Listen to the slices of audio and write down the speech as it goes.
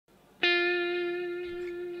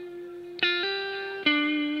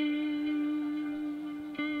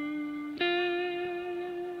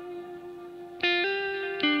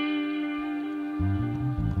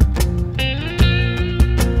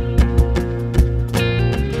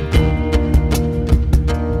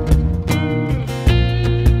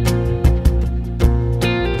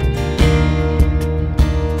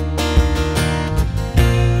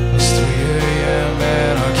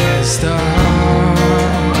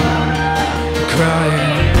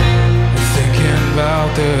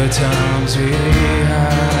good times we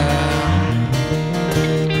had.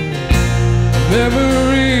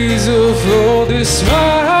 Memories of all the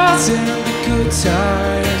smiles and the good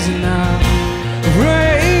times, and now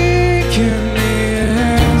breaking me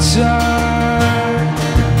inside.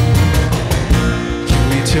 Can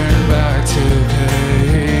we turn back to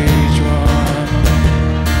page one?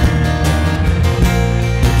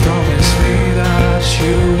 You promised me that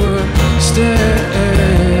you would stay,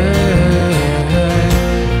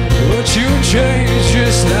 but you changed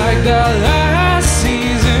just like that last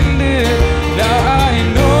season did. Now I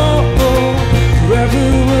know forever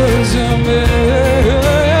was a myth.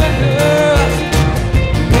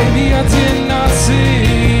 Maybe I did not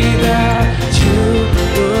see that you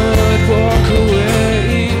would walk away.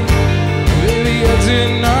 Maybe I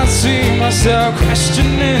did not see myself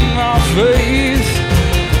questioning my faith.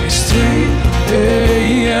 It's 3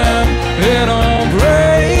 a.m. and I'm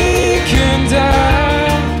breaking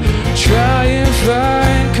down. Try and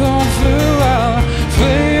find comfort while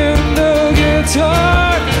playing the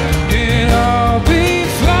guitar. And I'll be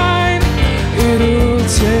fine. It'll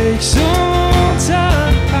take some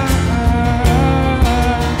time.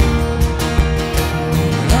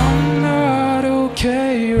 I'm not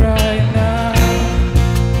okay right now.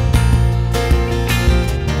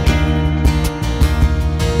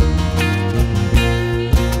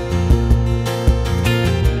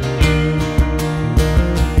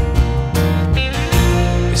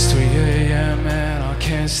 It's 3 a.m. and I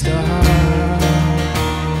can't stop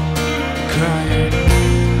crying,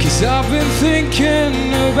 'cause I've been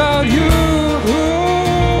thinking about you.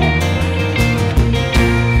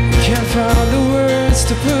 Can't find the words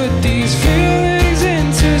to put these feelings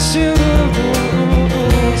into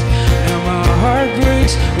syllables. Now my heart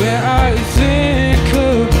breaks when I think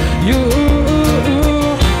of you.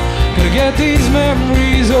 Gotta get these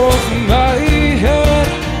memories off my head,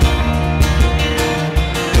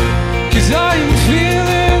 'cause I'm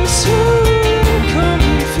feeling so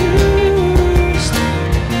confused.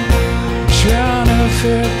 Trying to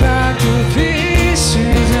fit back the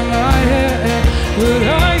pieces in my head, but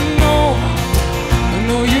I know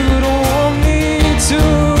you don't want me to.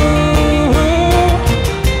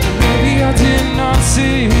 Maybe I did not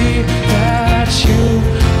see that you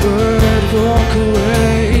would walk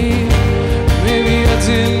away. Maybe I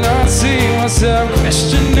did not see myself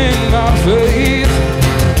questioning my faith.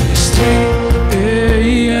 It's 3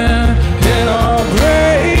 a.m. and I'm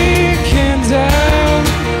breaking down.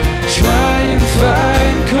 Try and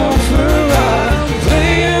find comfort while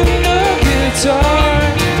playing the guitar.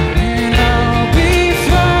 And I'll be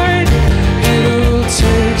fine. It'll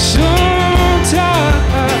take some time.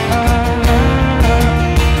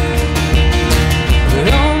 But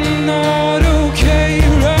I'm not okay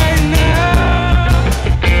right now.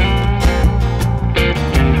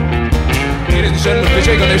 Ladies and gentlemen,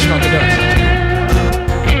 Vijay Ganesan on the dance.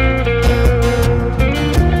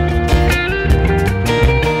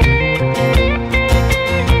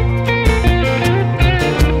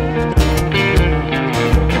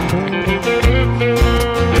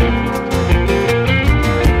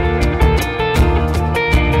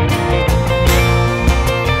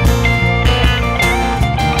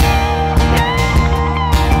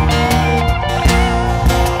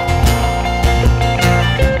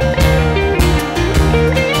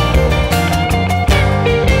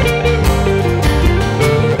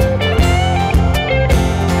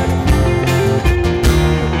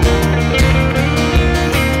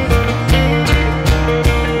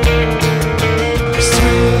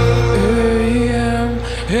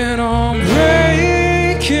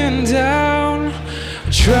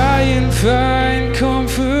 Find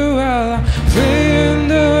comfort while I'm playing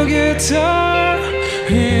the guitar.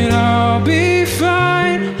 And I'll be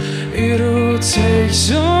fine. It'll take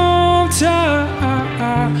some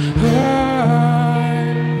time,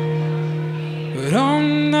 but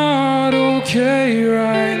I'm not okay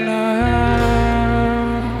right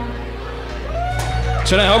now.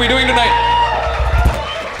 Chennai, how are we doing tonight?